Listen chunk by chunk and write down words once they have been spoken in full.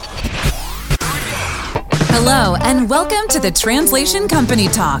Hello, and welcome to the Translation Company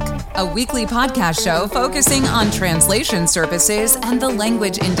Talk, a weekly podcast show focusing on translation services and the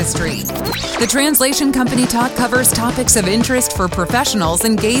language industry. The Translation Company Talk covers topics of interest for professionals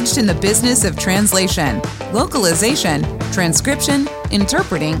engaged in the business of translation, localization, transcription,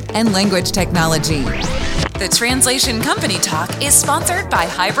 interpreting, and language technology. The Translation Company Talk is sponsored by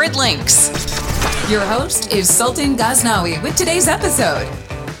Hybrid Links. Your host is Sultan Ghaznawi with today's episode.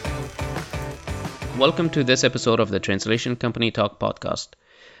 Welcome to this episode of the Translation Company Talk podcast.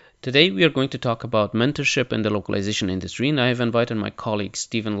 Today we are going to talk about mentorship in the localization industry, and I have invited my colleague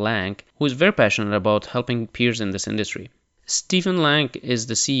Stephen Lang, who is very passionate about helping peers in this industry. Stephen Lang is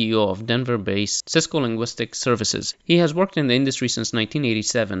the CEO of Denver-based Cisco Linguistic Services. He has worked in the industry since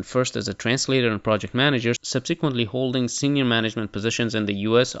 1987, first as a translator and project manager, subsequently holding senior management positions in the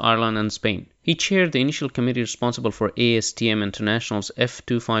US, Ireland, and Spain. He chaired the initial committee responsible for ASTM International's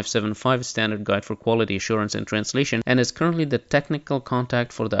F2575 Standard Guide for Quality Assurance and Translation and is currently the technical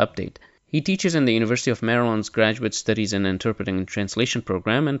contact for the update. He teaches in the University of Maryland's Graduate Studies in Interpreting and Translation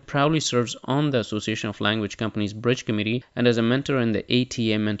program and proudly serves on the Association of Language Companies Bridge Committee and as a mentor in the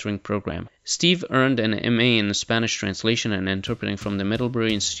ATA mentoring program. Steve earned an MA in Spanish Translation and Interpreting from the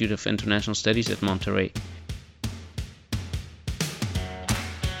Middlebury Institute of International Studies at Monterey.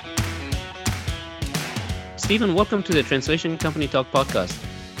 Stephen, welcome to the Translation Company Talk podcast.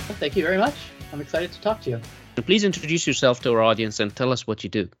 Well, thank you very much. I'm excited to talk to you. Please introduce yourself to our audience and tell us what you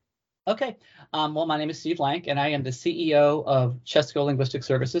do. Okay. Well, my name is Steve Lang, and I am the CEO of Cisco Linguistic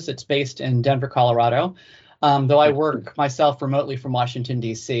Services. It's based in Denver, Colorado, though I work myself remotely from Washington,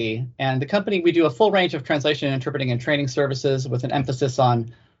 D.C. And the company, we do a full range of translation, interpreting, and training services with an emphasis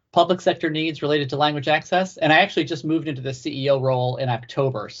on public sector needs related to language access. And I actually just moved into the CEO role in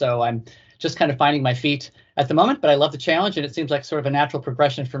October, so I'm just kind of finding my feet at the moment, but I love the challenge, and it seems like sort of a natural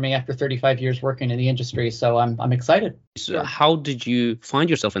progression for me after 35 years working in the industry. So I'm excited. So how did you find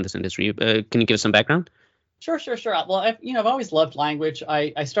yourself in this industry? Can you give us some background? Sure. Well, I've always loved language.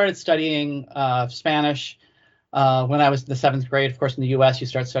 I started studying Spanish when I was in the 7th grade. Of course, in the U.S., you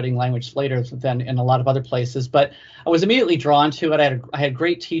start studying language later than in a lot of other places. But I was immediately drawn to it. I had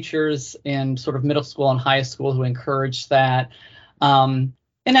great teachers in sort of middle school and high school who encouraged that.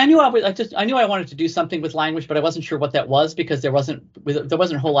 And I knew I wanted to do something with language, but I wasn't sure what that was because there wasn't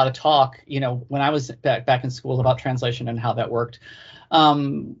a whole lot of talk, when I was back in school about translation and how that worked.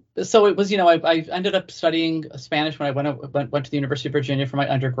 So it was, I ended up studying Spanish when I went to the University of Virginia for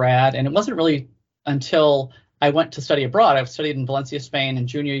my undergrad, and it wasn't really until I went to study abroad. I studied in Valencia, Spain, in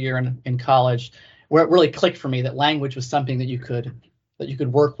junior year in college, where it really clicked for me that language was something that you could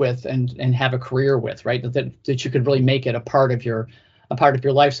work with and have a career with, right? That you could really make it a part of your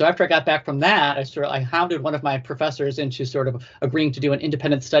life. So after I got back from that, I hounded one of my professors into sort of agreeing to do an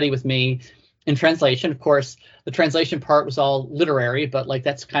independent study with me in translation. Of course, the translation part was all literary, but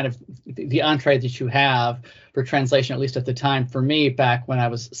that's kind of the entree that you have for translation, at least at the time for me back when I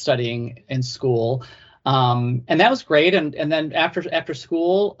was studying in school. And that was great. And then after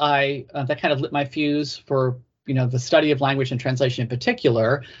school, that kind of lit my fuse for the study of language and translation in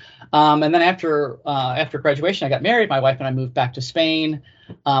particular. And then after graduation, I got married. My wife and I moved back to Spain,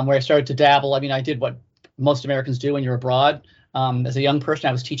 where I started to dabble. I did what most Americans do when you're abroad. As a young person,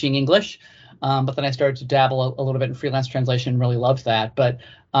 I was teaching English, but then I started to dabble a little bit in freelance translation and really loved that. But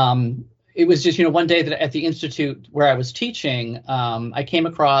it was just, one day that at the institute where I was teaching, I came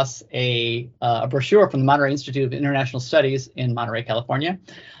across a brochure from the Monterey Institute of International Studies in Monterey, California.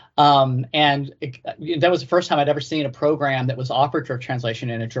 That was the first time I'd ever seen a program that was offered for translation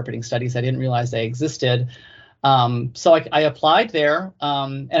and interpreting studies. I didn't realize they existed. So I applied there,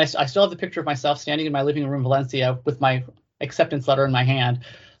 and I still have the picture of myself standing in my living room in Valencia with my acceptance letter in my hand.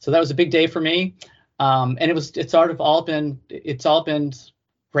 So that was a big day for me. And it's all been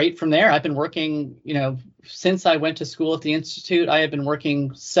great from there. I've been working, since I went to school at the Institute, I have been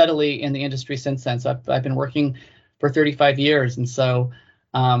working steadily in the industry since then. So I've been working for 35 years. And so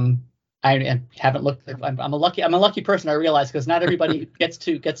I haven't looked. I'm a lucky person, I realize, because not everybody gets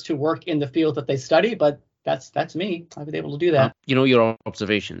to work in the field that they study, but that's me. I've been able to do that. Your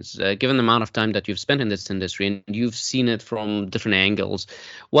observations, given the amount of time that you've spent in this industry and you've seen it from different angles,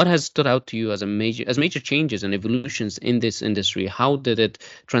 what has stood out to you as major changes and evolutions in this industry? How did it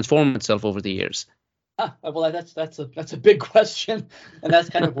transform itself over the years? Well, that's a big question, and that's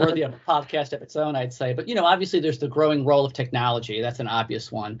kind of worthy of a podcast of its own, I'd say. But obviously, there's the growing role of technology. That's an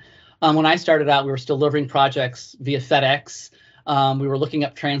obvious one. When I started out, we were still delivering projects via FedEx. We were looking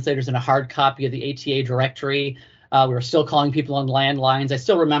up translators in a hard copy of the ATA directory. We were still calling people on landlines. I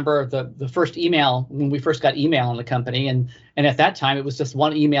still remember the first email when we first got email in the company, and at that time it was just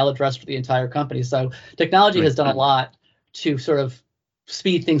one email address for the entire company. So technology has done a lot to sort of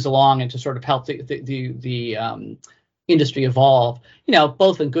speed things along and to sort of help the industry evolve,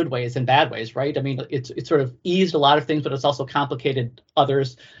 both in good ways and bad ways, right? I mean, it's sort of eased a lot of things, but it's also complicated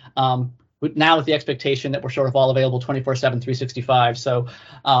others. Now with the expectation that we're sort of all available 24/7, 365. So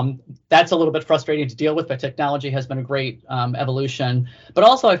that's a little bit frustrating to deal with, but technology has been a great evolution. But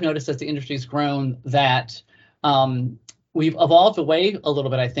also I've noticed as the industry's grown that we've evolved away a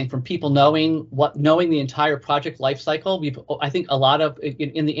little bit, I think, from people knowing the entire project lifecycle. I think a lot of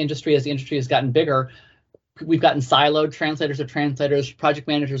in the industry, as the industry has gotten bigger, we've gotten siloed. Translators are translators, project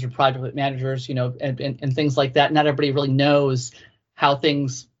managers are project managers, and things like that. Not everybody really knows how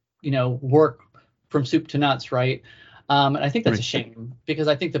things, work from soup to nuts, right? And I think that's a shame, because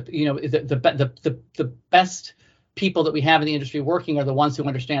I think the best people that we have in the industry working are the ones who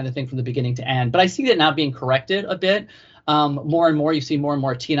understand the thing from the beginning to end. But I see that now being corrected a bit. More and more, you see more and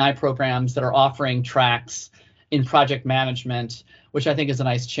more T&I programs that are offering tracks in project management, which I think is a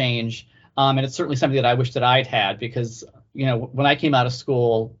nice change. And it's certainly something that I wish that I'd had, because, when I came out of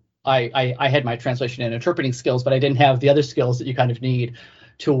school, I had my translation and interpreting skills, but I didn't have the other skills that you kind of need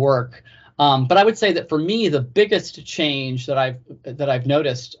to work. But I would say that for me, the biggest change that I've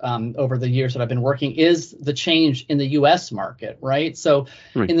noticed over the years that I've been working is the change in the U.S. market, right? So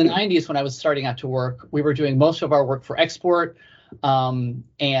in the 90s, when I was starting out to work, we were doing most of our work for export, and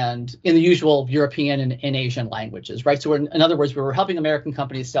in the usual European and Asian languages, right? So in other words, we were helping American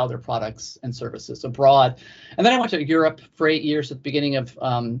companies sell their products and services abroad. And then I went to Europe for 8 years at the beginning of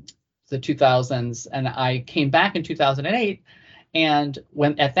the 2000s, and I came back in 2008. And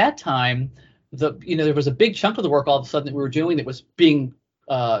when at that time, there was a big chunk of the work all of a sudden that we were doing that was being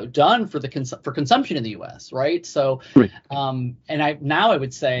done for consumption in the U.S., right? So, and I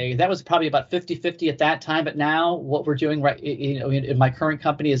would say that was probably about 50-50 at that time. But now what we're doing in my current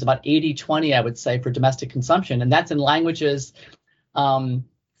company is about 80-20, I would say, for domestic consumption, and that's in languages.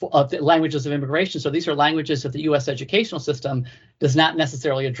 Of the languages of immigration. So these are languages that the U.S. educational system does not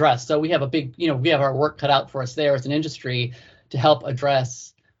necessarily address. So we have we have our work cut out for us there as an industry to help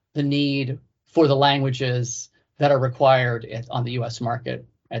address the need for the languages that are required on the U.S. market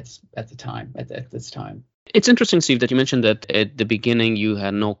at this time. It's interesting, Steve, that you mentioned that at the beginning you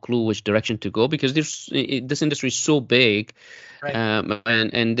had no clue which direction to go, because this industry is so big, right.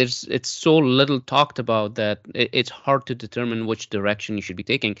 And it's so little talked about that it's hard to determine which direction you should be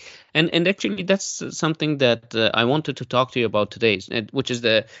taking. And actually, that's something that I wanted to talk to you about today, which is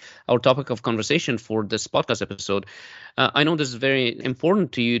our topic of conversation for this podcast episode. I know this is very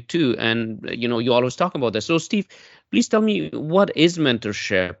important to you too, and you always talk about this. So, Steve, please tell me, what is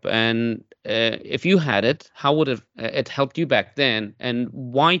mentorship, and if you had it, how would it helped you back then, and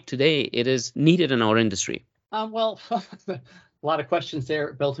why today it is needed in our industry? Well, a lot of questions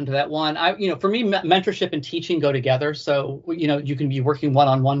there built into that one. For me, mentorship and teaching go together. So, you can be working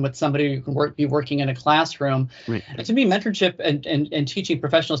one-on-one with somebody, you can be working in a classroom. Right. And to me, mentorship and teaching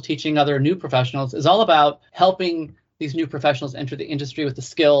professionals, teaching other new professionals is all about helping these new professionals enter the industry with the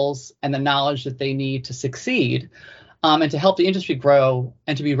skills and the knowledge that they need to succeed. And to help the industry grow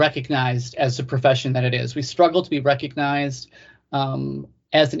and to be recognized as the profession that it is. We struggle to be recognized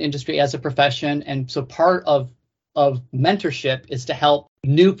as an industry, as a profession. And so part of mentorship is to help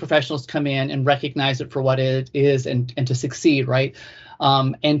new professionals come in and recognize it for what it is and to succeed, right?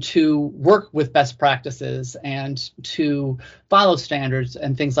 And to work with best practices and to follow standards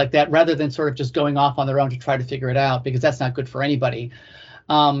and things like that, rather than sort of just going off on their own to try to figure it out, because that's not good for anybody.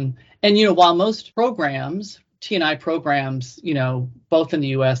 And while most programs, T&I programs, both in the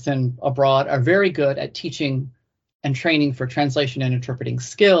U.S. and abroad, are very good at teaching and training for translation and interpreting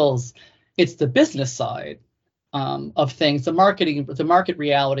skills, it's the business side of things, the market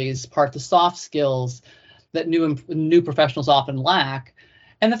realities part, the soft skills that new professionals often lack,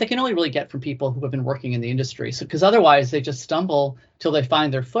 and that they can only really get from people who have been working in the industry. So, because otherwise they just stumble till they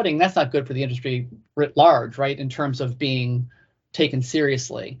find their footing. That's not good for the industry writ large, right? In terms of being taken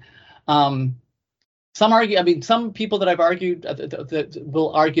seriously. Some people that I've argued that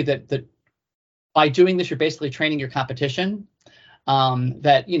will argue that by doing this, you're basically training your competition.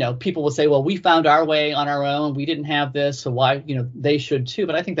 That, people will say, well, we found our way on our own. We didn't have this, so why, they should too.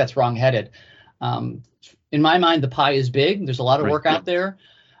 But I think that's wrongheaded. In my mind, the pie is big. There's a lot of work out there.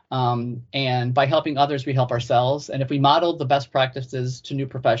 And by helping others, we help ourselves. And if we model the best practices to new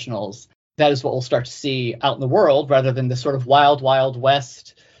professionals, that is what we'll start to see out in the world, rather than the sort of wild, wild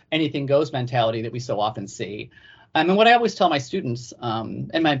west, anything goes mentality that we so often see. And what I always tell my students and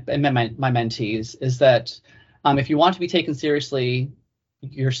my mentees is that If you want to be taken seriously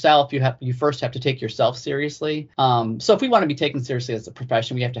yourself, you first have to take yourself seriously. So if we want to be taken seriously as a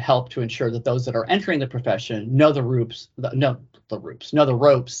profession, we have to help to ensure that those that are entering the profession know the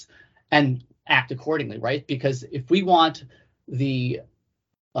ropes and act accordingly, right? Because if we want the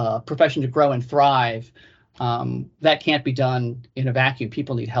profession to grow and thrive, that can't be done in a vacuum.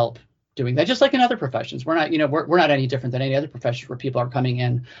 People need help doing that, just like in other professions. We're not any different than any other profession where people are coming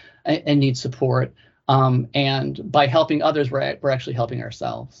in and need support. And by helping others, we're actually helping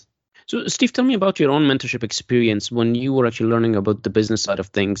ourselves. So, Steve, tell me about your own mentorship experience when you were actually learning about the business side of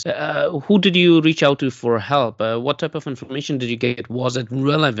things. Who did you reach out to for help? What type of information did you get? Was it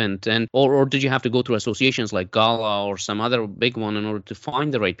relevant? Or did you have to go through associations like Gala or some other big one in order to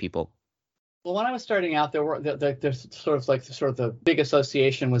find the right people? Well, when I was starting out, there's the big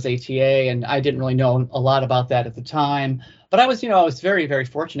association was ATA, and I didn't really know a lot about that at the time. But I was very, very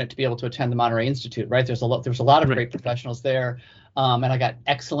fortunate to be able to attend the Monterey Institute. Right, there was a lot of great professionals there, and I got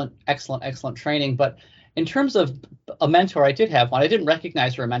excellent training. But in terms of a mentor, I did have one. I didn't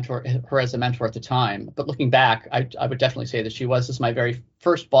recognize her as a mentor at the time, but looking back, I would definitely say that she was. This is my very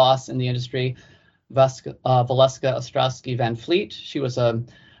first boss in the industry, Valeska Ostrowski Van Fleet. She was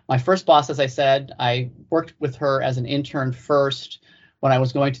my first boss, as I said. I worked with her as an intern first when I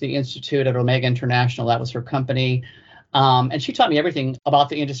was going to the Institute at Omega International. That was her company. And she taught me everything about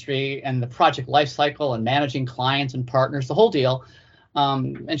the industry and the project lifecycle and managing clients and partners, the whole deal.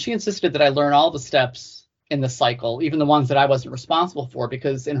 And she insisted that I learn all the steps in the cycle, even the ones that I wasn't responsible for,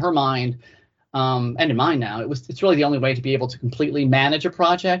 because in her mind, and in mine now, it's really the only way to be able to completely manage a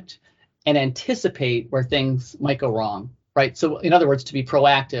project and anticipate where things might go wrong. Right. So in other words, to be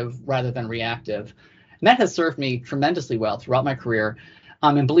proactive rather than reactive. And that has served me tremendously well throughout my career.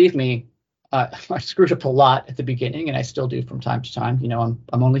 And believe me, I screwed up a lot at the beginning, and I still do from time to time.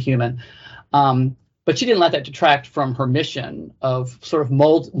 I'm only human. But she didn't let that detract from her mission of sort of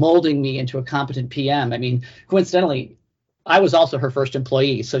molding me into a competent PM. I mean, coincidentally, I was also her first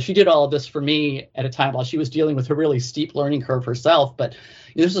employee. So she did all of this for me at a time while she was dealing with a really steep learning curve herself. But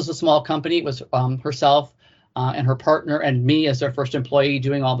this was a small company. It was herself and her partner and me as their first employee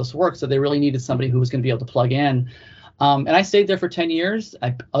doing all this work. So they really needed somebody who was going to be able to plug in. And I stayed there for 10 years.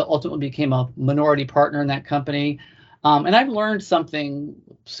 I ultimately became a minority partner in that company. And I've learned something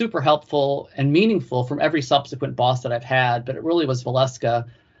super helpful and meaningful from every subsequent boss that I've had. But it really was Valeska,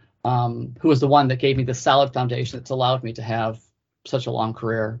 who was the one that gave me the solid foundation that's allowed me to have such a long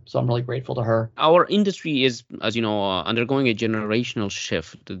career. So I'm really grateful to her. Our industry is, as you know, undergoing a generational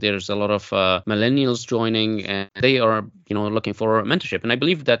shift. There's a lot of millennials joining, and they are, looking for mentorship. And I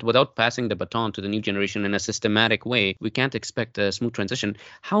believe that without passing the baton to the new generation in a systematic way, we can't expect a smooth transition.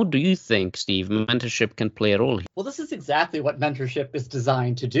 How do you think, Steve, mentorship can play a role here? Well, this is exactly what mentorship is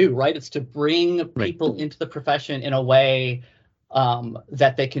designed to do, right? It's to bring people into the profession in a way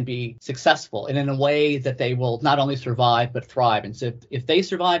that they can be successful and in a way that they will not only survive, but thrive. And so if they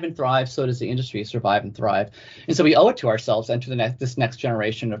survive and thrive, so does the industry survive and thrive. And so we owe it to ourselves and to this next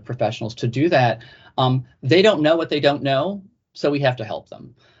generation of professionals to do that. They don't know what they don't know, so we have to help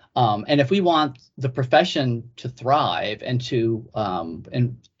them. And if we want the profession to thrive and to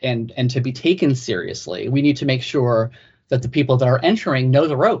and to be taken seriously, we need to make sure that the people that are entering know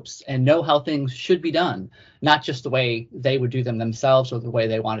the ropes and know how things should be done, not just the way they would do them themselves or the way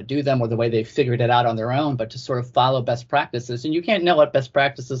they want to do them or the way they figured it out on their own, but to sort of follow best practices. And you can't know what best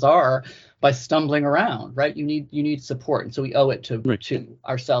practices are by stumbling around, right? You need support. And so we owe it to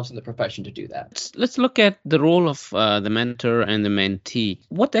ourselves in the profession to do that. Let's look at the role of the mentor and the mentee.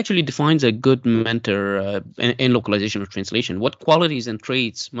 What actually defines a good mentor in localization or translation? What qualities and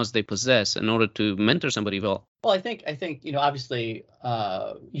traits must they possess in order to mentor somebody well? Well, I think obviously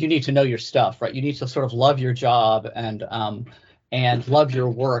you need to know your stuff, right? You need to sort of love your job and love your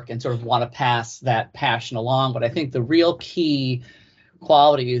work and sort of want to pass that passion along. But I think the real key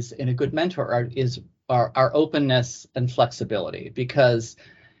qualities in a good mentor are openness and flexibility, because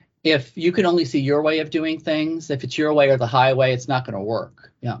if you can only see your way of doing things, if it's your way or the highway, it's not going to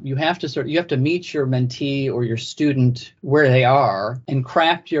work. You have to meet your mentee or your student where they are and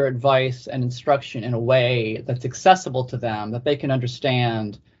craft your advice and instruction in a way that's accessible to them, that they can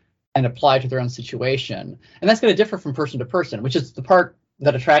understand and apply to their own situation. And that's going to differ from person to person, which is the part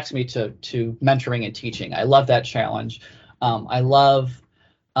that attracts me to mentoring and teaching. I love that challenge. I love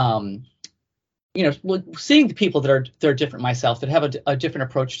seeing the people that are different myself, that have a different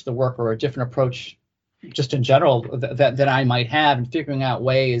approach to the work or a different approach just in general that I might have, and figuring out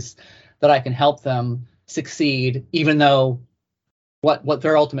ways that I can help them succeed, even though what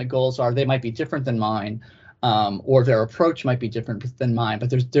their ultimate goals are, they might be different than mine. or their approach might be different than mine. But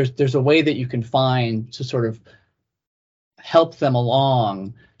there's a way that you can find to sort of help them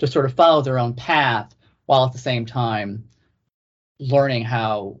along to sort of follow their own path while at the same time learning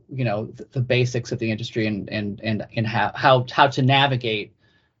how, the basics of the industry and how to navigate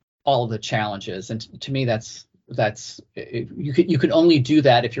all of the challenges. And to me, that's you can only do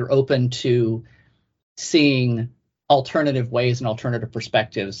that if you're open to seeing alternative ways and alternative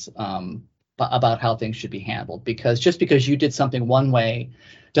perspectives about how things should be handled. Because just because you did something one way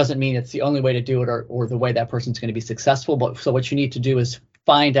doesn't mean it's the only way to do it or the way that person's going to be successful. But so what you need to do is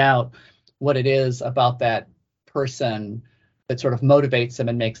find out what it is about that person that sort of motivates them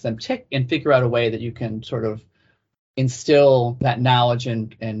and makes them tick, and figure out a way that you can sort of instill that knowledge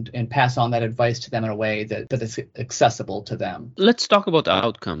and pass on that advice to them in a way that is accessible to them. Let's talk about the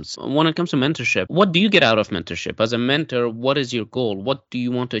outcomes. When it comes to mentorship, what do you get out of mentorship? As a mentor, what is your goal? What do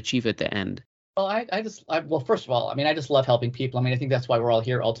you want to achieve at the end? Well, first of all, I just love helping people. I think that's why we're all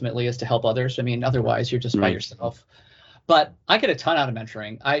here ultimately, is to help others. Otherwise you're just by yourself. But I get a ton out of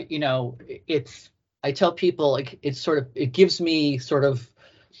mentoring. I tell people, like, it gives me sort of,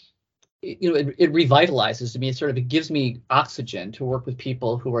 it revitalizes me. It gives me oxygen to work with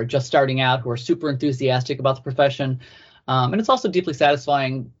people who are just starting out, who are super enthusiastic about the profession. And it's also deeply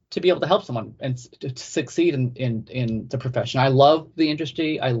satisfying to be able to help someone and to succeed in the profession. I love the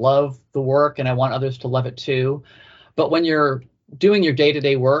industry. I love the work, and I want others to love it too. But when you're doing your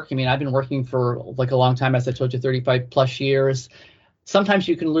day-to-day work, I've been working for like a long time, as I told you, 35 plus years. Sometimes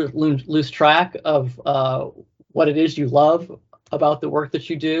you can lose track of what it is you love about the work that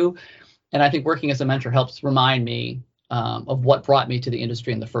you do. And I think working as a mentor helps remind me of what brought me to the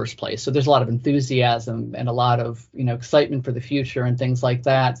industry in the first place. So there's a lot of enthusiasm and a lot of excitement for the future and things like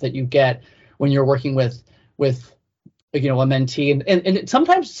that you get when you're working with a mentee. And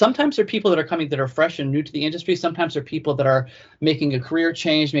sometimes there are people that are coming that are fresh and new to the industry. Sometimes there are people that are making a career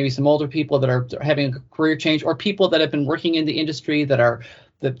change, maybe some older people that are having a career change, or people that have been working in the industry that are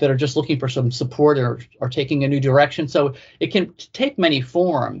just looking for some support or taking a new direction. So it can take many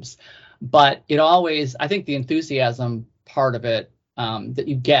forms. But it always, I think the enthusiasm part of it that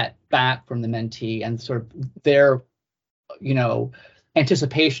you get back from the mentee and sort of their,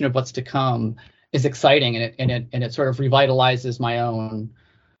 anticipation of what's to come is exciting, and it sort of revives my own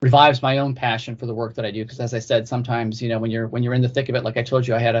passion for the work that I do. Because as I said, sometimes, when you're in the thick of it, like I told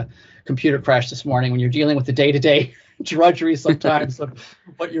you, I had a computer crash this morning. When you're dealing with the day-to-day drudgery sometimes of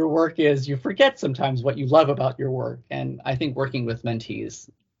what your work is, you forget sometimes what you love about your work. And I think working with mentees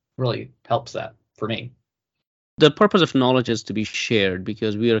really helps that for me. The purpose of knowledge is to be shared,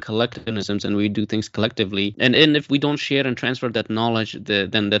 because we are collectivisms and we do things collectively. And if we don't share and transfer that knowledge,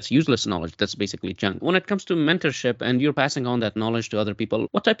 then that's useless knowledge. That's basically junk. When it comes to mentorship and you're passing on that knowledge to other people,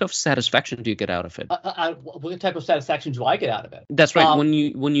 what type of satisfaction do you get out of it? What type of satisfaction do I get out of it? That's right.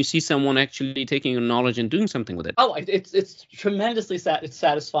 When you see someone actually taking your knowledge and doing something with it. Oh, it's tremendously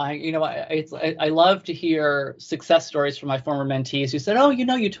satisfying. I love to hear success stories from my former mentees who said, "Oh,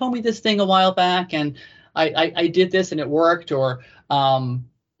 you told me this thing a while back, and I did this and it worked," or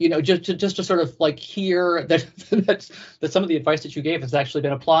just to sort of like hear that some of the advice that you gave has actually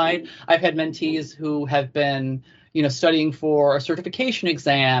been applied. I've had mentees who have been studying for a certification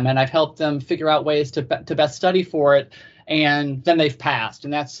exam, and I've helped them figure out ways to best study for it, and then they've passed,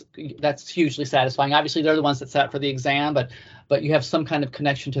 and that's hugely satisfying. Obviously, they're the ones that sat for the exam, but you have some kind of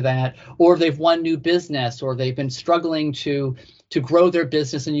connection to that. Or they've won new business, or they've been struggling to grow their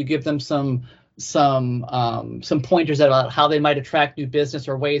business, and you give them some pointers about how they might attract new business,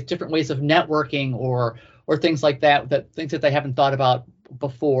 or different ways of networking, or things like that things that they haven't thought about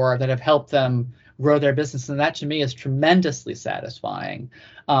before that have helped them grow their business. And that to me is tremendously satisfying.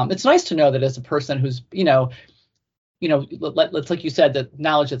 It's nice to know that as a person who's, let's, like you said, that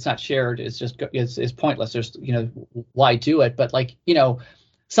knowledge that's not shared is pointless. There's, why do it? But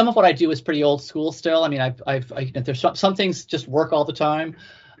some of what I do is pretty old school still. There's some things just work all the time.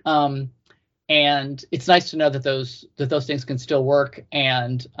 And it's nice to know that those things can still work,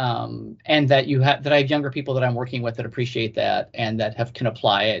 and that I have younger people that I'm working with that appreciate that and that can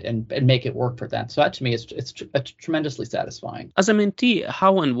apply it and make it work for them. So that to me it's tremendously satisfying. As a mentee,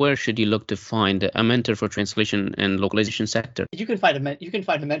 how and where should you look to find a mentor for translation and localization sector? You can find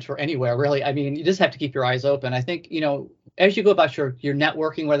a mentor anywhere, really. You just have to keep your eyes open. I think as you go about your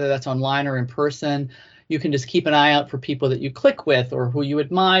networking, whether that's online or in person, you can just keep an eye out for people that you click with or who you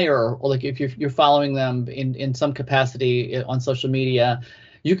admire, or like if you're following them in some capacity on social media,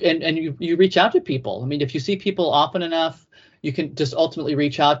 you reach out to people. If you see people often enough, you can just ultimately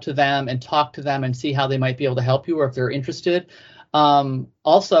reach out to them and talk to them and see how they might be able to help you, or if they're interested.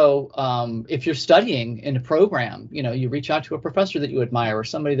 Also, if you're studying in a program, you reach out to a professor that you admire or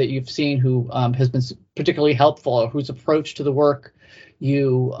somebody that you've seen who has been particularly helpful or whose approach to the work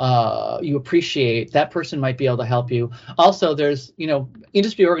you appreciate. That person might be able to help you. Also, there's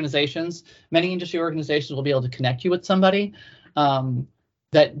industry organizations. Many industry organizations will be able to connect you with somebody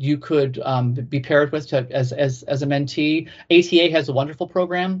that you could be paired with as a mentee. ATA has a wonderful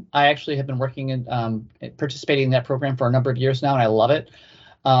program. I actually have been working in participating in that program for a number of years now, and I love it.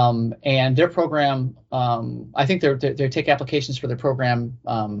 And their program, I think they take applications for their program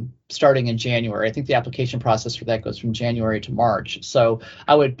starting in January. I think the application process for that goes from January to March. So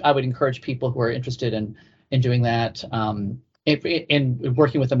I would encourage people who are interested in doing that, in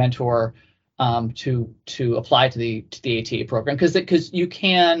working with a mentor, to apply to the ATA program, because you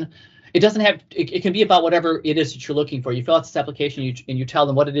can. It doesn't have. It can be about whatever it is that you're looking for. You fill out this application, and you tell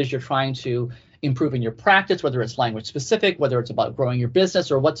them what it is you're trying to improve in your practice, whether it's language specific, whether it's about growing your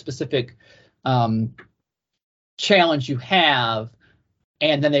business, or what specific challenge you have,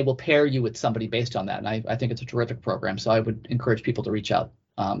 and then they will pair you with somebody based on that. And I think it's a terrific program. So I would encourage people to reach out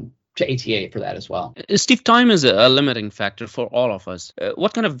to ATA for that as well. Steve, time is a limiting factor for all of us.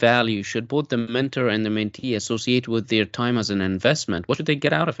 What kind of value should both the mentor and the mentee associate with their time as an investment? What should they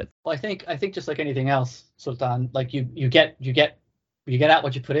get out of it? Well, I think just like anything else, Sultan, like you get out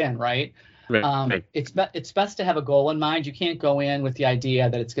what you put in, right? Right. It's best to have a goal in mind. You can't go in with the idea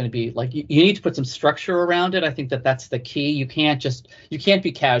that it's going to be like you need to put some structure around it. I think that's the key. You can't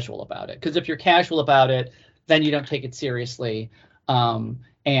be casual about it, because if you're casual about it, then you don't take it seriously.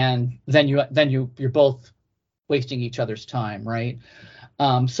 And then you're both wasting each other's time, right?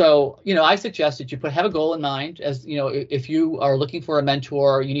 So I suggest that you have a goal in mind. As if you are looking for a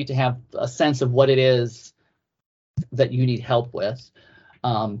mentor, you need to have a sense of what it is that you need help with,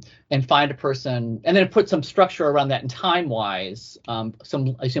 and find a person, and then put some structure around that, and time-wise, a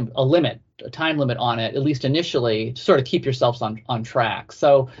time limit on it, at least initially, to sort of keep yourselves on track.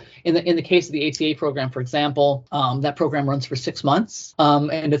 So in the case of the ATA program, for example, that program runs for 6 months,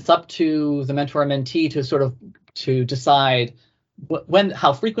 and it's up to the mentor and mentee to decide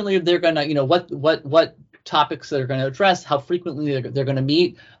how frequently they're going to, what topics they're going to address, how frequently they're going to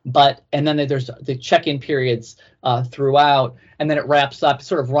meet, and then there's the check-in periods throughout, and then it wraps up,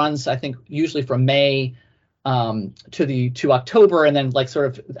 sort of runs, I think, usually from May to October, and then sort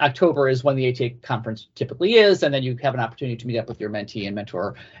of October is when the ATA conference typically is, and then you have an opportunity to meet up with your mentee and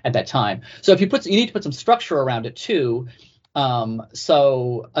mentor at that time. So you need to put some structure around it too.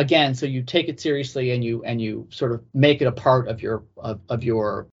 So you take it seriously, and you sort of make it a part of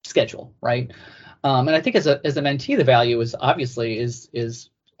your schedule, right? And I think as a mentee, the value is obviously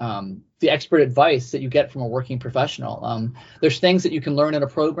the expert advice that you get from a working professional. There's things that you can learn in a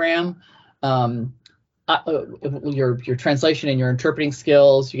program. Your translation and your interpreting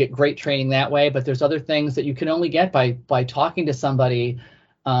skills, you get great training that way, but there's other things that you can only get by talking to somebody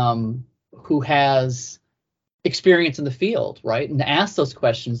who has experience in the field, right? And ask those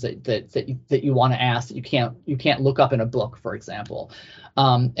questions that you want to ask, that you can't look up in a book, for example.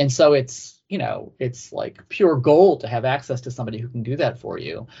 And so it's like pure gold to have access to somebody who can do that for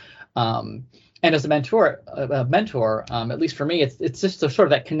you. And as a mentor, at least for me, it's just sort of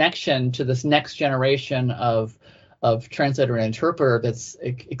that connection to this next generation of translator and interpreter that's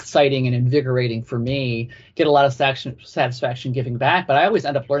exciting and invigorating for me. Get a lot of satisfaction giving back, but I always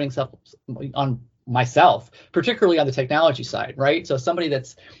end up learning stuff on myself, particularly on the technology side, right? So somebody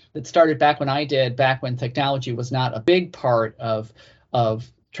that started back when technology was not a big part of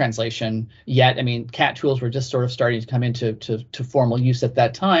translation yet. I mean, CAT tools were just sort of starting to come into formal use at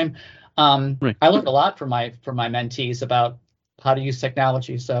that time. Right. I learned a lot from my mentees about how to use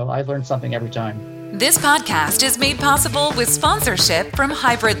technology, so I learned something every time. This podcast is made possible with sponsorship from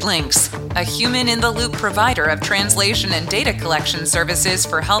Hybrid Links, a human-in-the-loop provider of translation and data collection services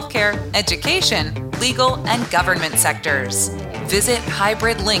for healthcare, education, legal, and government sectors. Visit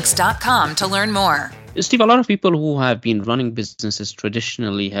hybridlinks.com to learn more. Steve, a lot of people who have been running businesses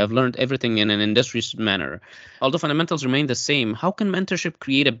traditionally have learned everything in an industry manner. Although fundamentals remain the same, how can mentorship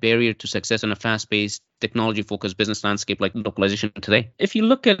create a barrier to success in a fast-paced, technology-focused business landscape like localization today? If you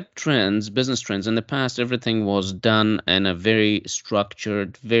look at business trends, in the past, everything was done in a very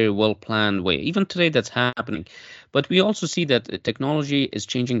structured, very well-planned way. Even today, that's happening. But we also see that technology is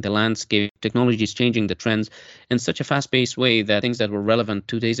changing the landscape. Technology is changing the trends in such a fast-paced way that things that were relevant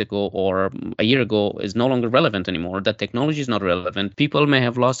 2 days ago or a year ago is no longer relevant anymore. That technology is not relevant. People may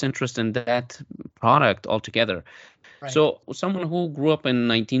have lost interest in that product altogether. Right. So someone who grew up in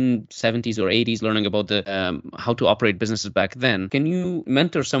 1970s or 80s learning about the how to operate businesses back then, can you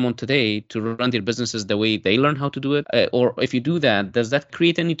mentor someone today to run their businesses the way they learn how to do it? Or if you do that, does that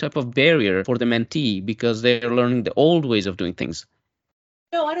create any type of barrier for the mentee because they're learning the old ways of doing things?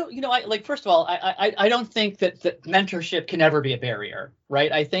 No, I don't. First of all, I don't think that mentorship can ever be a barrier,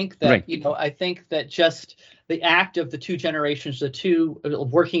 right? I think that, Right. I think that just the act of the two generations, the two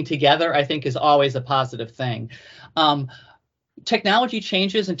working together, I think is always a positive thing. Technology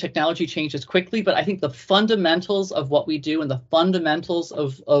changes and technology changes quickly, but I think the fundamentals of what we do and the fundamentals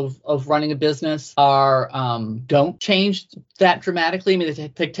of running a business are don't change that dramatically. I mean,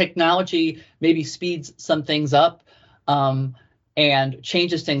 the technology maybe speeds some things up. And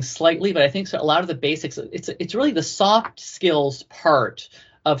changes things slightly, but I think a lot of the basics, it's really the soft skills part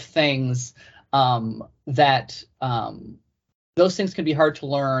of things that those things can be hard to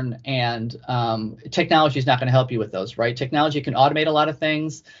learn, and technology is not going to help you with those, right? Technology can automate a lot of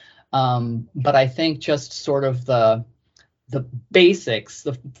things, but I think just sort of the basics,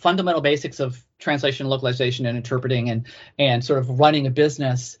 the fundamental basics of translation, localization, and interpreting, and sort of running a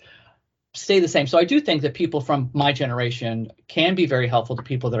business stay the same. So I do think that people from my generation can be very helpful to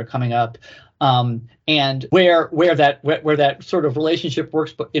people that are coming up, and where that sort of relationship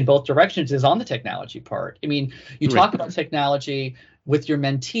works in both directions is on the technology part. I mean, you talk about technology with your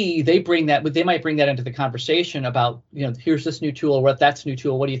mentee, they might bring that into the conversation about, here's this new tool, or that's a new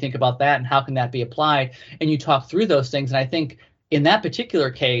tool, what do you think about that, and how can that be applied? And you talk through those things, and I think in that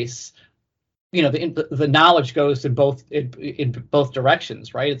particular case, the knowledge goes in both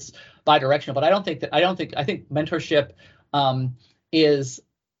directions, right? It's bi-directional, but I think mentorship is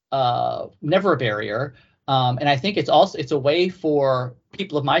never a barrier, and I think it's a way for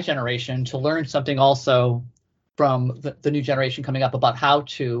people of my generation to learn something also from the new generation coming up about how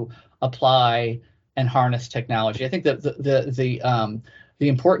to apply and harness technology. I think that the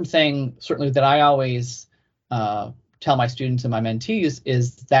important thing, certainly, that I always tell my students and my mentees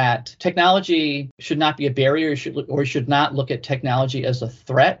is that technology should not be a barrier. You should not look at technology as a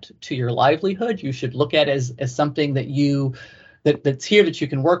threat to your livelihood. You should look at it as something that's here, that you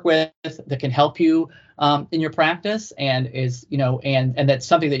can work with, that can help you in your practice, and is and that's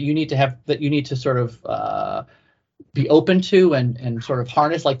something that you need to have, that you need to sort of be open to and sort of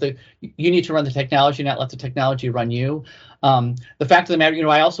harness. You need to run the technology, not let the technology run you. The fact of the matter,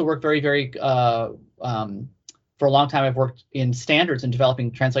 I also work very, very for a long time, I've worked in standards and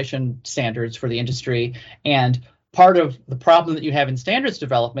developing translation standards for the industry. And part of the problem that you have in standards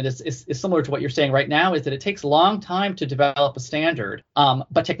development is similar to what you're saying right now, is that it takes a long time to develop a standard.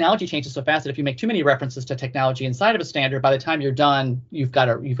 But technology changes so fast that if you make too many references to technology inside of a standard, by the time you're done, you've got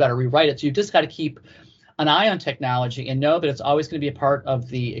to rewrite it. So you've just got to keep an eye on technology and know that it's always going to be a part of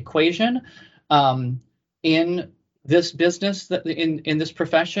the equation in this business, in this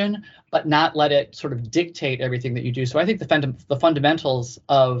profession, but not let it sort of dictate everything that you do. So I think the fundamentals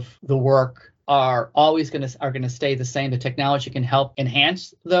of the work are always going to stay the same. The technology can help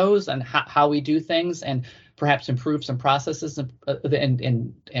enhance those and how we do things, and perhaps improve some processes and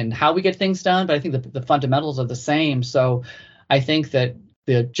how we get things done. But I think the fundamentals are the same. So I think that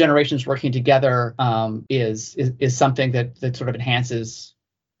the generations working together is something that sort of enhances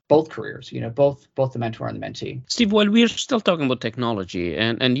both careers, both the mentor and the mentee. Steve, while we're still talking about technology,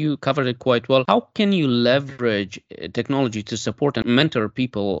 and you covered it quite well, how can you leverage technology to support and mentor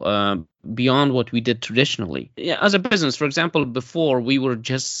people beyond what we did traditionally? As a business, for example, before we were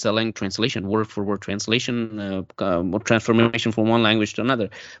just selling translation, word for word translation, transformation from one language to another.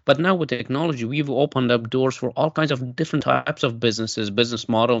 But now with technology, we've opened up doors for all kinds of different types of businesses, business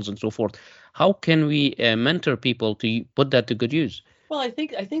models, and so forth. How can we mentor people to put that to good use? Well, I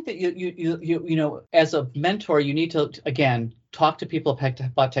think that you as a mentor, you need to, again, talk to people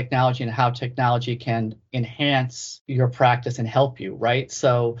about technology and how technology can enhance your practice and help you, right?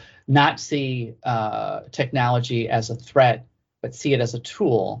 So not see technology as a threat, but see it as a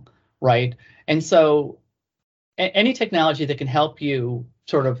tool, right? And so any technology that can help you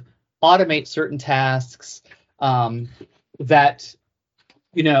sort of automate certain tasks that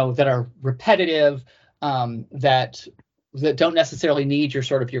are repetitive, that don't necessarily need your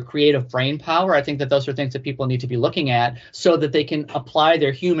creative brain power. I think that those are things that people need to be looking at so that they can apply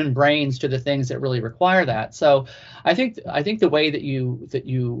their human brains to the things that really require that. So I think the way that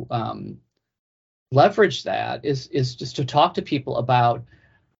you leverage that is just to talk to people about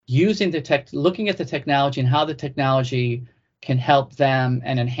using looking at the technology and how the technology can help them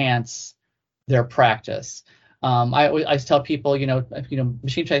and enhance their practice. I tell people,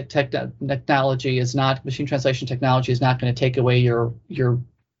 machine translation technology is not going to take away your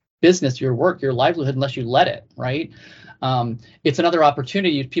business, your work, your livelihood, unless you let it, right? It's another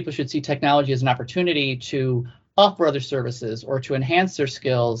opportunity. People should see technology as an opportunity to offer other services or to enhance their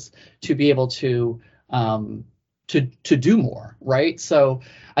skills to be able to do more, right? So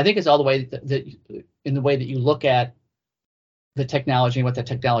I think it's all the way that in the way that you look at the technology and what the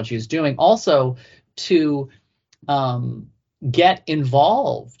technology is doing. Also, to get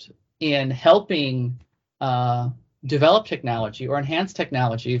involved in helping develop technology or enhance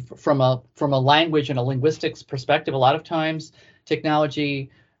technology from a language and a linguistics perspective. A lot of times, technology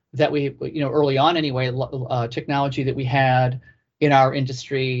that we, early on anyway, technology that we had in our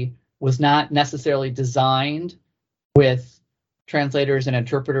industry was not necessarily designed with translators and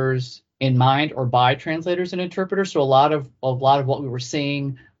interpreters in mind or by translators and interpreters. So a lot of what we were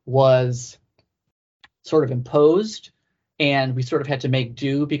seeing was sort of imposed, and we sort of had to make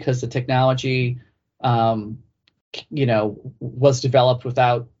do because the technology was developed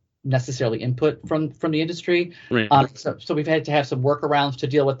without necessarily input from the industry. Right. So we've had to have some workarounds to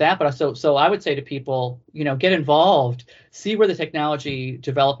deal with that. But so I would say to people, get involved, see where the technology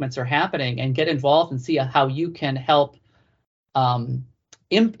developments are happening, and get involved and see how you can help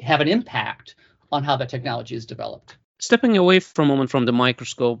have an impact on how that technology is developed. Stepping away for a moment from the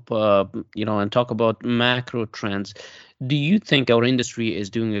microscope, and talk about macro trends, do you think our industry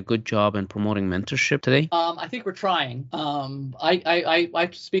is doing a good job in promoting mentorship today? I think we're trying. I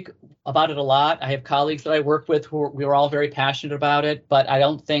speak about it a lot. I have colleagues that I work with who we are all very passionate about it, but I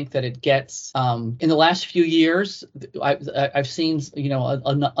don't think that it gets. In the last few years, I've seen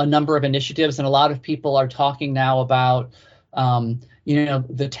a number of initiatives, and a lot of people are talking now about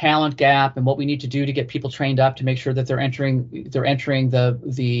the talent gap and what we need to do to get people trained up to make sure that they're entering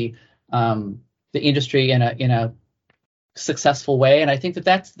the industry in a successful way. And I think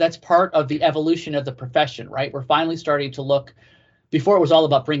that's part of the evolution of the profession, right? We're finally starting to look. Before it was all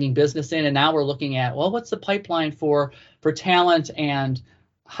about bringing business in, and now we're looking at, well, what's the pipeline for talent, and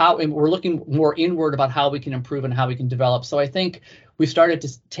we're looking more inward about how we can improve and how we can develop. So I think we started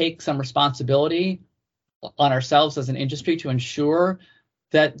to take some responsibility on ourselves as an industry to ensure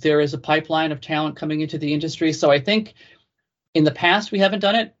that there is a pipeline of talent coming into the industry. So I think in the past we haven't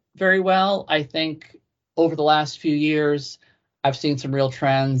done it very well. I think over the last few years, I've seen some real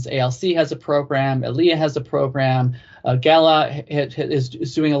trends. ALC has a program. ELIA has a program. Gala is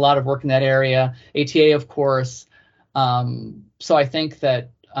doing a lot of work in that area. ATA, of course. So I think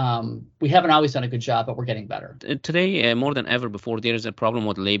that we haven't always done a good job, but we're getting better. Today, more than ever before, there is a problem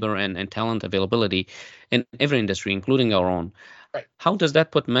with labor and talent availability in every industry, including our own. Right. How does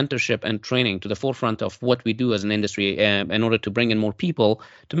that put mentorship and training to the forefront of what we do as an industry in order to bring in more people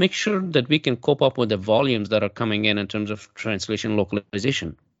to make sure that we can cope up with the volumes that are coming in terms of translation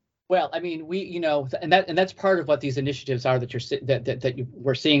localization? Well, I mean, and that's part of what these initiatives are that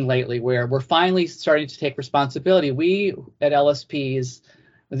we're seeing lately, where we're finally starting to take responsibility. We at LSPs,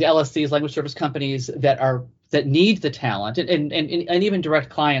 the LSCs, language service companies that need the talent, and even direct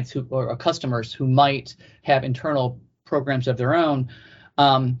clients or customers who might have internal programs of their own.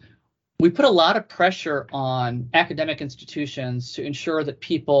 We put a lot of pressure on academic institutions to ensure that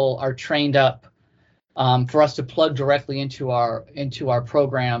people are trained up for us to plug directly into our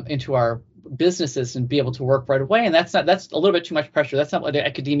program, into our businesses, and be able to work right away. And that's a little bit too much pressure. That's not what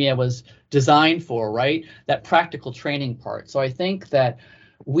academia was designed for, right? That practical training part. So I think that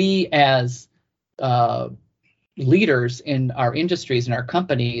we as leaders in our industries and our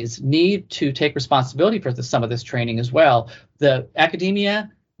companies need to take responsibility for some of this training as well. The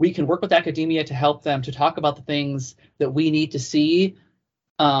academia, we can work with academia to help them to talk about the things that we need to see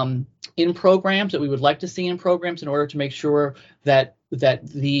in programs, that we would like to see in programs, in order to make sure that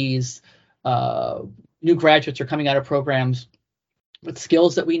these new graduates are coming out of programs with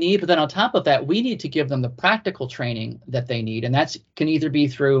skills that we need. But then on top of that, we need to give them the practical training that they need. And that can either be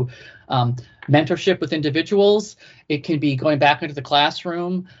through mentorship with individuals. It can be going back into the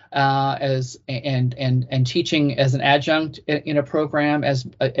classroom and teaching as an adjunct in a program,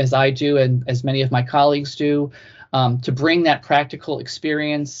 as I do and as many of my colleagues do, to bring that practical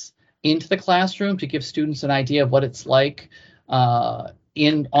experience into the classroom, to give students an idea of what it's like on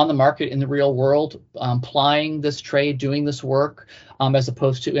the market, in the real world, applying this trade, doing this work, as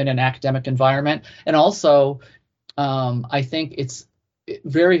opposed to in an academic environment. And also, I think it's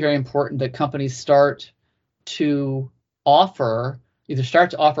very, very important that companies start to offer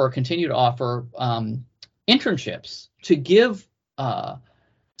or continue to offer internships to give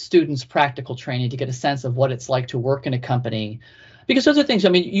students practical training, to get a sense of what it's like to work in a company. Because those are things, I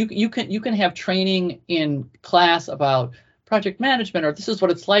mean, you can have training in class about project management, or this is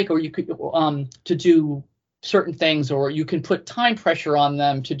what it's like, or you could to do certain things, or you can put time pressure on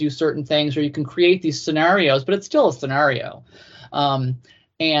them to do certain things, or you can create these scenarios, but it's still a scenario.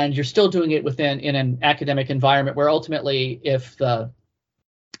 And you're still doing it in an academic environment where ultimately, if the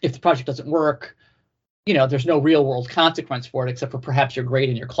project doesn't work, there's no real world consequence for it, except for perhaps your grade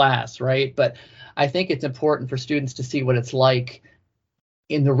in your class, right? But I think it's important for students to see what it's like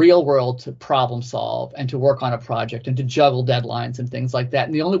in the real world to problem solve and to work on a project and to juggle deadlines and things like that.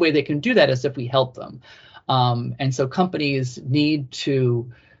 And the only way they can do that is if we help them. And so companies we need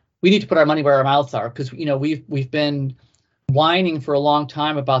to put our money where our mouths are, because we've been whining for a long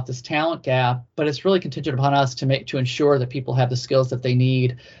time about this talent gap, but it's really contingent upon us to ensure that people have the skills that they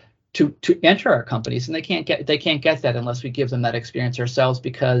need to enter our companies, and they can't get that unless we give them that experience ourselves,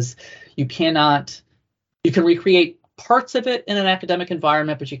 because you can recreate parts of it in an academic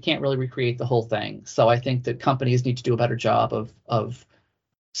environment, but you can't really recreate the whole thing. So I think that companies need to do a better job of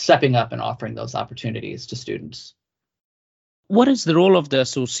stepping up and offering those opportunities to students. What is the role of the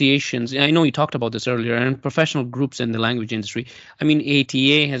associations? I know you talked about this earlier, and professional groups in the language industry. I mean,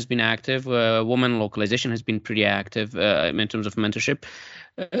 ATA has been active. Women Localization has been pretty active in terms of mentorship.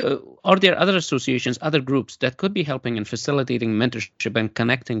 Are there other associations, other groups that could be helping and facilitating mentorship and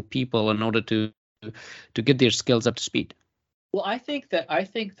connecting people in order to get their skills up to speed? Well, I think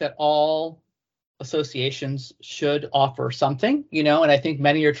that all associations should offer something, and I think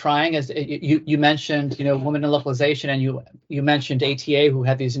many are trying. As you mentioned, Women in Localization, and you mentioned ATA, who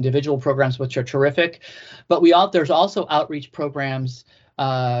have these individual programs which are terrific, but there's also outreach programs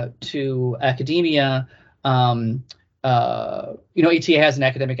to academia. ATA has an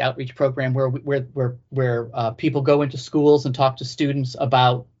academic outreach program where people go into schools and talk to students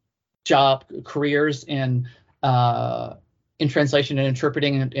about job careers in translation and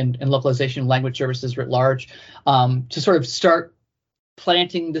interpreting and localization language services writ large, to sort of start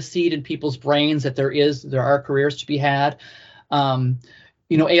planting the seed in people's brains that there are careers to be had.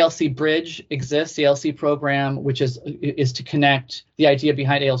 ALC Bridge exists, the ALC program, which is to connect. The idea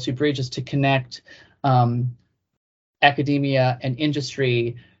behind ALC Bridge is to connect academia and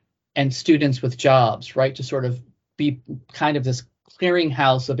industry and students with jobs, right? To sort of be kind of this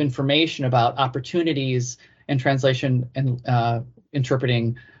clearinghouse of information about opportunities in translation and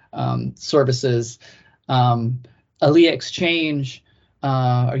interpreting services. ALIA Exchange,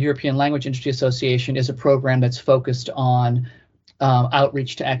 or European Language Industry Association, is a program that's focused on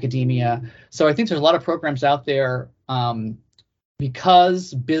outreach to academia. So I think there's a lot of programs out there,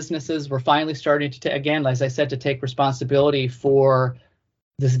 because businesses were finally starting to, again, as I said, to take responsibility for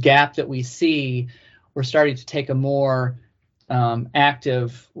this gap that we see. We're starting to take a more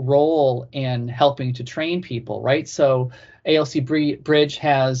active role in helping to train people, right? So ALC Bridge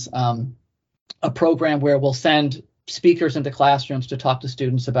has a program where we'll send speakers into classrooms to talk to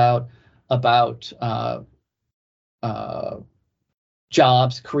students about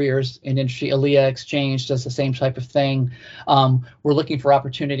jobs, careers in industry. ALIA Exchange does the same type of thing. We're looking for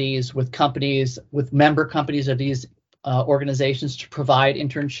opportunities with companies, with member companies of these organizations, to provide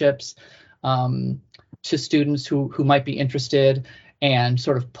internships to students who might be interested, and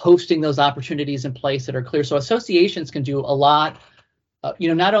sort of posting those opportunities in place that are clear. So associations can do a lot,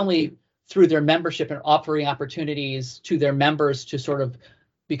 not only through their membership and offering opportunities to their members to sort of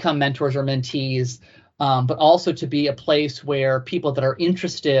become mentors or mentees, but also to be a place where people that are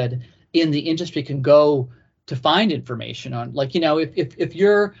interested in the industry can go to find information on, if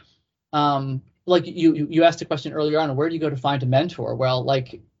you're, you asked a question earlier on, where do you go to find a mentor? Well,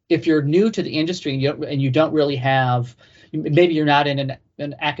 if you're new to the industry and you don't really have, maybe you're not in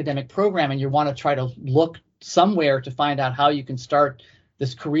an academic program and you want to try to look somewhere to find out how you can start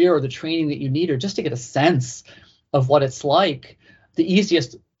this career or the training that you need, or just to get a sense of what it's like, the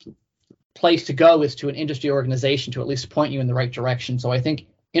easiest place to go is to an industry organization to at least point you in the right direction. So I think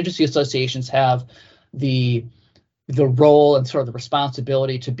industry associations have the role and sort of the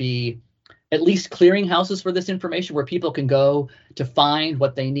responsibility to be at least clearinghouses for this information, where people can go to find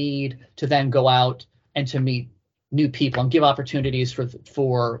what they need to then go out and to meet new people and give opportunities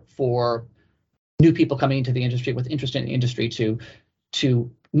for new people coming into the industry with interest in the industry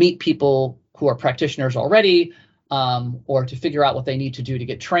to meet people who are practitioners already, or to figure out what they need to do to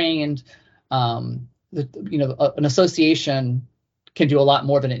get trained. An association can do a lot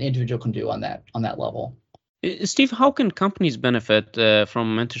more than an individual can do on that level. Steve, how can companies benefit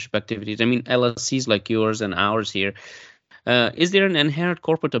from mentorship activities? I mean, LLCs like yours and ours here. Is there an inherent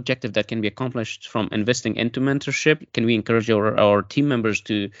corporate objective that can be accomplished from investing into mentorship? Can we encourage our team members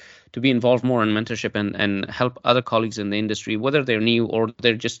to be involved more in mentorship and help other colleagues in the industry, whether they're new or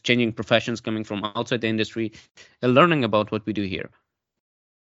they're just changing professions, coming from outside the industry, and learning about what we do here?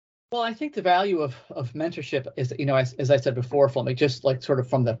 Well, I think the value of mentorship is, as I said before, from like just like sort of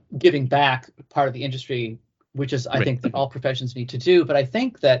from the giving back part of the industry, which is I Right. think that all professions need to do. But I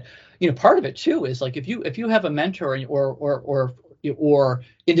think that part of it too is like if you have a mentor or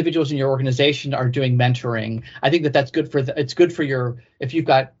individuals in your organization are doing mentoring, I think that that's good for it's good for your if you've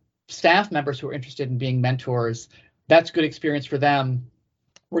got staff members who are interested in being mentors, that's good experience for them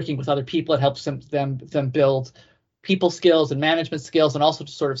working with other people. It helps them build people skills and management skills, and also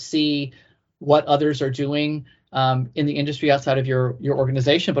to sort of see what others are doing in the industry outside of your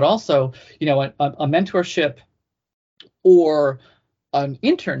organization. But also, a mentorship or an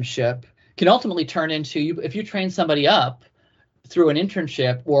internship can ultimately turn into if you train somebody up through an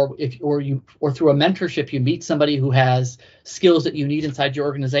internship or through a mentorship, you meet somebody who has skills that you need inside your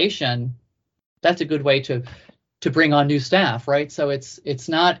organization. That's a good way to bring on new staff, right? So it's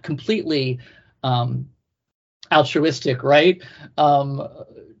not completely altruistic, right?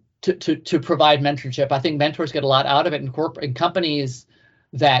 To provide mentorship. I think mentors get a lot out of it in companies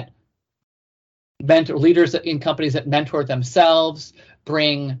that leaders in companies that mentor themselves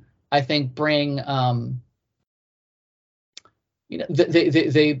bring they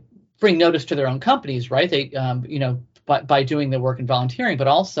bring notice to their own companies, right? They by doing the work and volunteering, but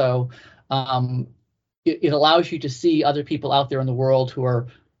also it allows you to see other people out there in the world who are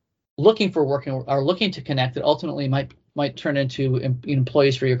looking for work and are looking to connect that ultimately might turn into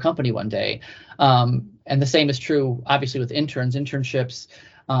employees for your company one day. And the same is true, obviously, with interns. Internships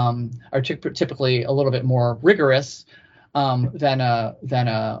are typically a little bit more rigorous than a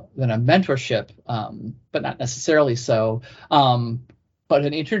mentorship, but not necessarily so. But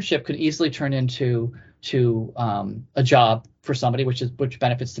an internship could easily turn into a job for somebody, which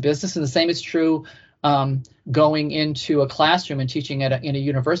benefits the business. And the same is true going into a classroom and teaching in a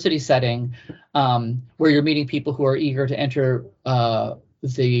university setting, where you're meeting people who are eager to enter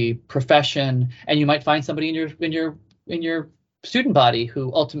the profession, and you might find somebody in your student body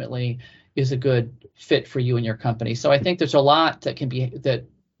who ultimately is a good fit for you and your company. So I think there's a lot that can be that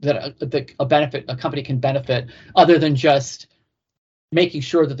a company can benefit, other than just making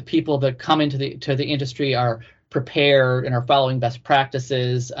sure that the people that come into the industry are prepared and are following best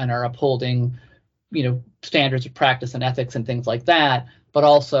practices and are upholding standards of practice and ethics and things like that, but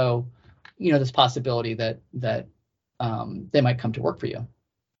also this possibility that they might come to work for you.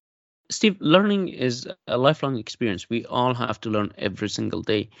 Steve, learning is a lifelong experience. We all have to learn every single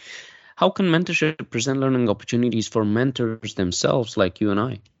day. How can mentorship present learning opportunities for mentors themselves, like you and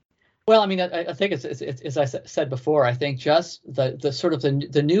I? Well, I mean, I think it's as I said before, I think just the sort of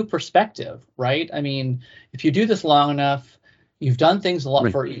the new perspective, right? I mean, if you do this long enough, you've done things a lot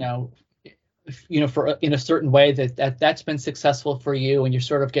Right. for for in a certain way that's been successful for you, and you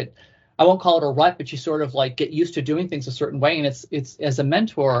sort of get, I won't call it a rut, but you sort of like get used to doing things a certain way. And it's as a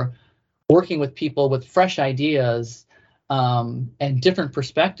mentor, working with people with fresh ideas and different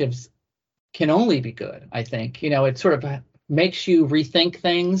perspectives can only be good. I think it sort of makes you rethink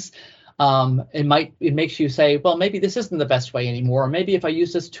things. It makes you say, well, maybe this isn't the best way anymore. Maybe if I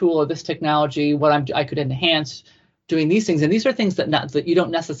use this tool or this technology, I could enhance doing these things. And these are things that you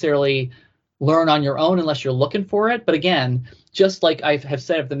don't necessarily learn on your own unless you're looking for it. But again, just like I have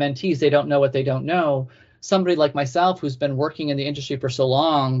said of the mentees, they don't know what they don't know. Somebody like myself who's been working in the industry for so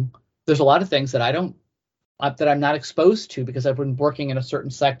long, there's a lot of things that I'm not exposed to because I've been working in a certain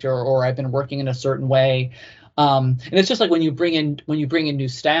sector or I've been working in a certain way. And it's just like when you bring in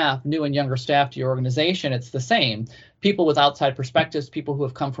new and younger staff to your organization, it's the same. People with outside perspectives, people who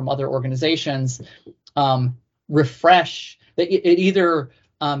have come from other organizations, refresh. It either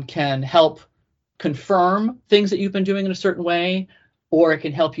can help confirm things that you've been doing in a certain way, or it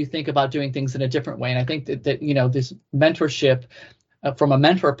can help you think about doing things in a different way. And I think that this mentorship, from a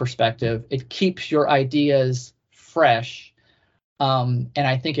mentor perspective, it keeps your ideas fresh. And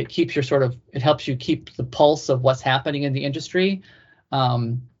I think it helps you keep the pulse of what's happening in the industry,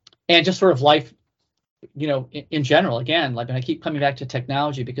 and just sort of life, in general. Again, like, and I keep coming back to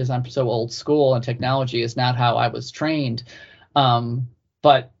technology because I'm so old school and technology is not how I was trained.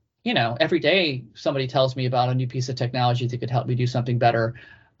 But every day somebody tells me about a new piece of technology that could help me do something better.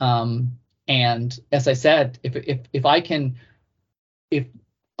 And as I said, if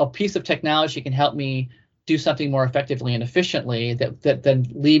a piece of technology can help me do something more effectively and efficiently, that then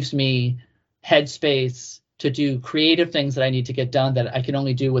leaves me headspace to do creative things that I need to get done that I can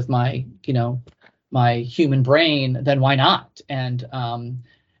only do with my human brain, then why not? And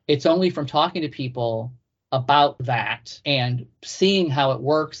it's only from talking to people about that and seeing how it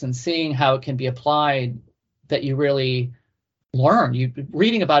works and seeing how it can be applied that you really learn. You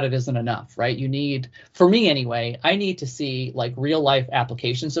reading about it isn't enough, right? You need, for me anyway, I need to see like real life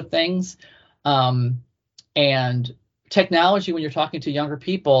applications of things. And technology, when you're talking to younger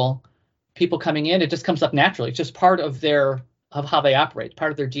people coming in, it just comes up naturally. It's just part of how they operate,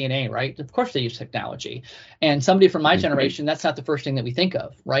 part of their DNA, right? Of course they use technology. And somebody from my generation, that's not the first thing that we think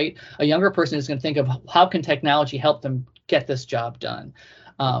of, right? A younger person is going to think of how can technology help them get this job done.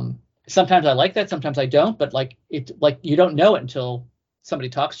 Sometimes I like that, sometimes I don't, but like you don't know it until somebody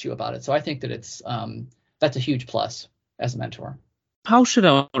talks to you about it. So I think that that's a huge plus as a mentor. How should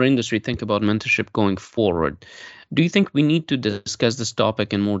our industry think about mentorship going forward? Do you think we need to discuss this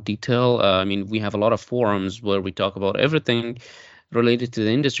topic in more detail? I mean, we have a lot of forums where we talk about everything related to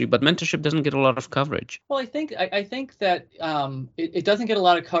the industry, but mentorship doesn't get a lot of coverage. Well, I think that it doesn't get a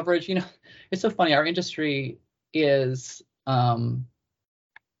lot of coverage. It's so funny. Our industry is,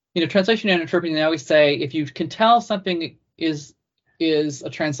 translation and interpreting. They always say if you can tell something is a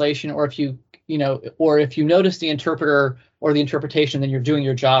translation, or if you notice the interpreter or the interpretation, then you're doing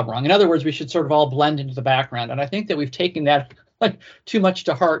your job wrong. In other words, we should sort of all blend into the background. And I think that we've taken that like too much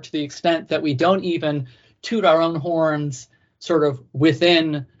to heart, to the extent that we don't even toot our own horns sort of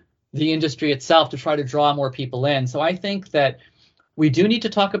within the industry itself to try to draw more people in. So I think that we do need to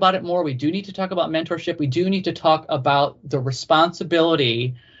talk about it more. We do need to talk about mentorship. We do need to talk about the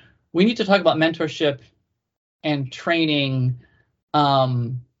responsibility. We need to talk about mentorship and training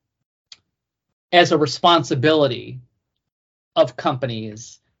as a responsibility of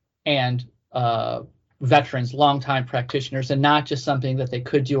companies and veterans, longtime practitioners, and not just something that they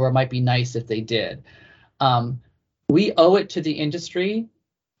could do or might be nice if they did. We owe it to the industry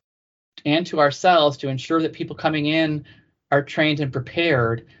and to ourselves to ensure that people coming in are trained and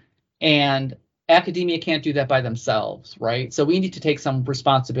prepared, and academia can't do that by themselves, right? So we need to take some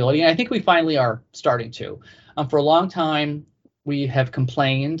responsibility, and I think we finally are starting to. For a long time, we have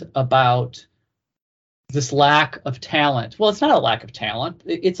complained about this lack of talent. Well, it's not a lack of talent.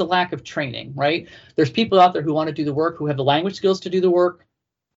 It's a lack of training, right? There's people out there who want to do the work, who have the language skills to do the work,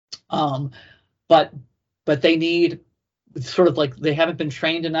 but they need sort of like they haven't been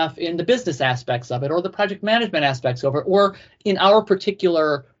trained enough in the business aspects of it, or the project management aspects of it, or in our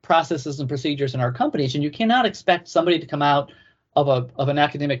particular processes and procedures in our companies. And you cannot expect somebody to come out of an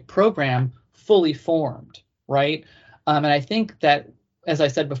academic program fully formed, right? And I think that, as I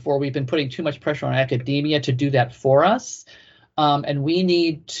said before, we've been putting too much pressure on academia to do that for us. And we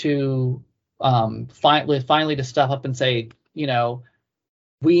need to finally to step up and say,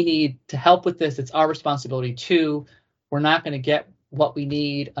 we need to help with this. It's our responsibility too. We're not going to get what we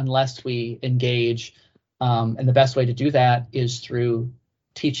need unless we engage. And the best way to do that is through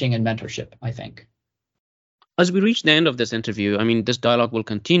teaching and mentorship, I think. As we reach the end of this interview, I mean, this dialogue will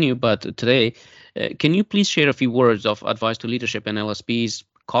continue, but today, can you please share a few words of advice to leadership and LSPs,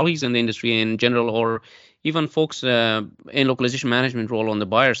 colleagues in the industry in general, or even folks in localization management role on the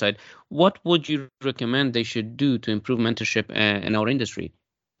buyer side? What would you recommend they should do to improve mentorship in our industry?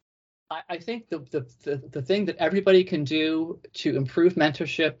 I think the thing that everybody can do to improve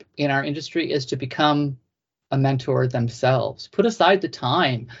mentorship in our industry is to become a mentor themselves. Put aside the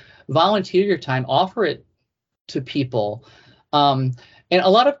time, volunteer your time, offer it to people. And a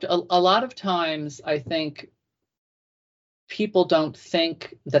lot of times, I think people don't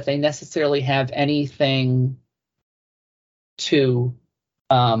think that they necessarily have anything to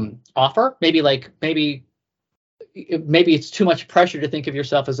offer. Maybe it's too much pressure to think of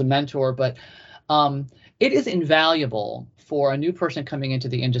yourself as a mentor, but it is invaluable for a new person coming into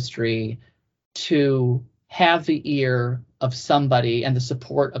the industry to have the ear of somebody and the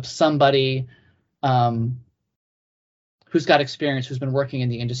support of somebody who's got experience, who's been working in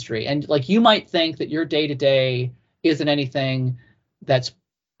the industry. And like, you might think that your day-to-day isn't anything that's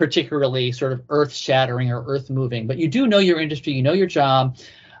particularly sort of earth-shattering or earth-moving, but you do know your industry, you know your job,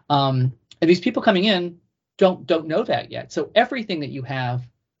 and these people coming in don't know that yet. So everything that you have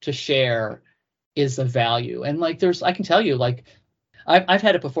to share is of value. And like, I can tell you, like, I've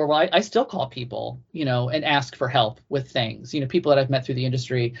had it before. Well, I still call people, and ask for help with things. People that I've met through the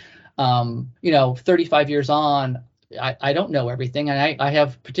industry, 35 years on, I don't know everything, and I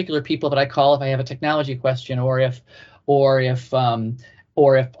have particular people that I call if I have a technology question, or if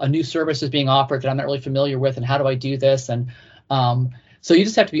a new service is being offered that I'm not really familiar with, and how do I do this? And so you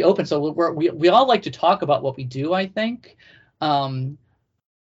just have to be open. So we all like to talk about what we do, I think, but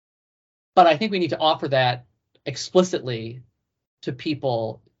I think we need to offer that explicitly to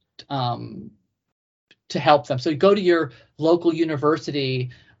people to help them. So you go to your local university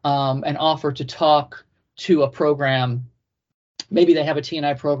and offer to talk to a program. Maybe they have a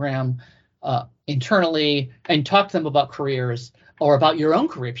T&I program internally and talk to them about careers or about your own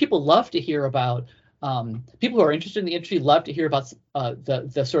career. People love to hear about people who are interested in the industry. Love to hear about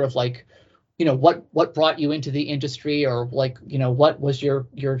the sort of like, what brought you into the industry, or like, what was your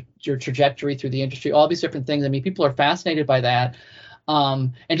trajectory through the industry, all these different things. I mean, people are fascinated by that.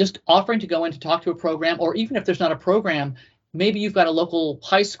 And just offering to go in to talk to a program, or even if there's not a program, maybe you've got a local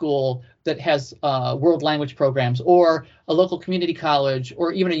high school that has world language programs, or a local community college,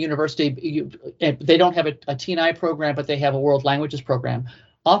 or even a university. They don't have a T&I program, but they have a world languages program.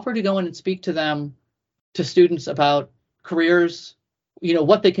 Offer to go in and speak to them, to students, about careers,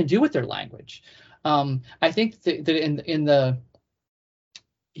 what they can do with their language. I think that in the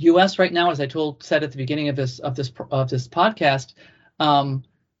U.S. right now, as I said at the beginning of this podcast,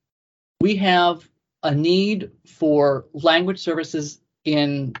 we have a need for language services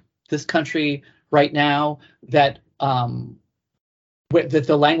in this country right now that the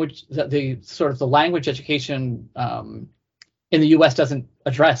language education in the U.S. doesn't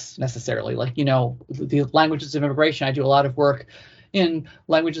address necessarily. Like, the languages of immigration. I do a lot of work in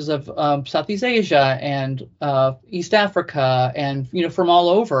languages of Southeast Asia and East Africa, and from all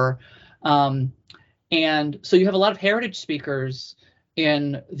over. And so you have a lot of heritage speakers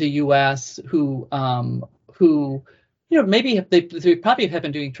in the U.S. who maybe they probably have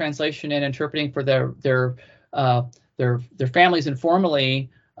been doing translation and interpreting for their families informally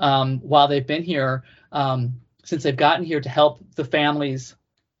while they've been here, since they've gotten here, to help the families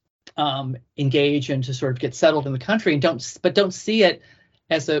engage and to sort of get settled in the country, and don't see it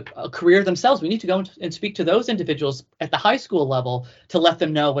as a career themselves. We need to go and speak to those individuals at the high school level to let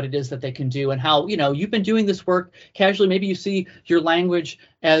them know what it is that they can do, and how, you've been doing this work casually. Maybe you see your language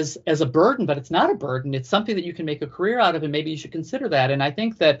as a burden, but it's not a burden. It's something that you can make a career out of, and maybe you should consider that. And I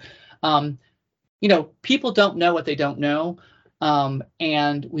think that, people don't know what they don't know.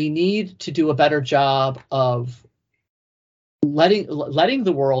 And we need to do a better job of letting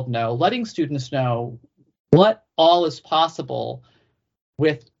the world know, letting students know what all is possible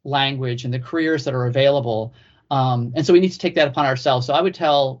with language and the careers that are available. And so we need to take that upon ourselves. So I would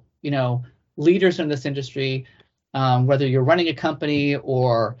tell, leaders in this industry, whether you're running a company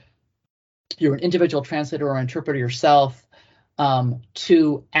or you're an individual translator or interpreter yourself,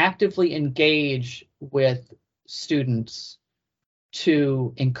 to actively engage with students,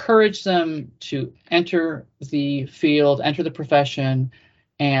 to encourage them to enter the field, enter the profession,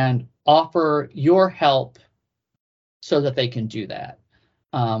 and offer your help so that they can do that.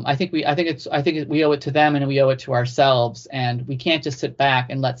 I think we owe it to them, and we owe it to ourselves, and we can't just sit back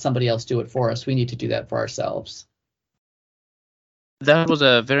and let somebody else do it for us. We need to do that for ourselves. That was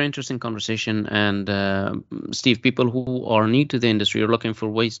a very interesting conversation. And Steve, people who are new to the industry, are looking for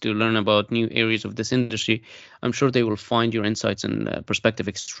ways to learn about new areas of this industry, I'm sure they will find your insights and perspective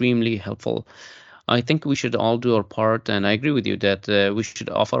extremely helpful. I think we should all do our part, and I agree with you that we should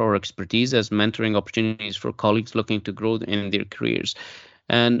offer our expertise as mentoring opportunities for colleagues looking to grow in their careers.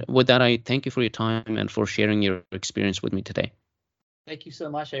 And with that, I thank you for your time and for sharing your experience with me today. Thank you so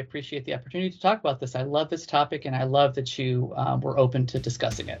much. I appreciate the opportunity to talk about this. I love this topic, and I love that you were open to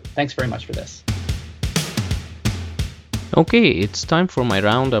discussing it. Thanks very much for this. Okay, it's time for my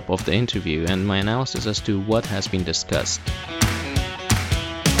roundup of the interview and my analysis as to what has been discussed.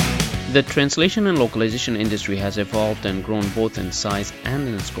 The translation and localization industry has evolved and grown both in size and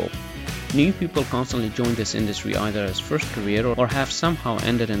in scope. New people constantly join this industry either as first career or have somehow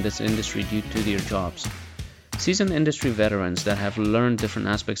ended in this industry due to their jobs. Seasoned industry veterans that have learned different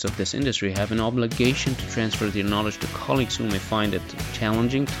aspects of this industry have an obligation to transfer their knowledge to colleagues who may find it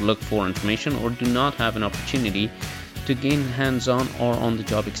challenging to look for information or do not have an opportunity to gain hands-on or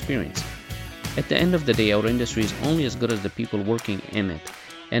on-the-job experience. At the end of the day, our industry is only as good as the people working in it.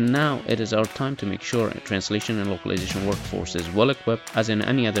 And now it is our time to make sure a translation and localization workforce is well equipped as in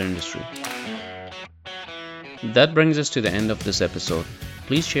any other industry. That brings us to the end of this episode.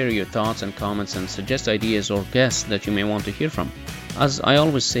 Please share your thoughts and comments and suggest ideas or guests that you may want to hear from. As I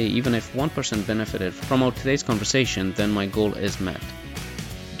always say, even if one person benefited from our today's conversation, then my goal is met.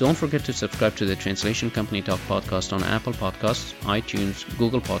 Don't forget to subscribe to the Translation Company Talk podcast on Apple Podcasts, iTunes,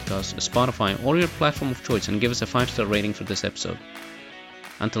 Google Podcasts, Spotify, or your platform of choice, and give us a 5-star rating for this episode.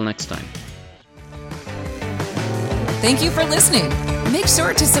 Until next time. Thank you for listening. Make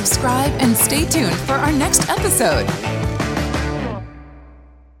sure to subscribe and stay tuned for our next episode.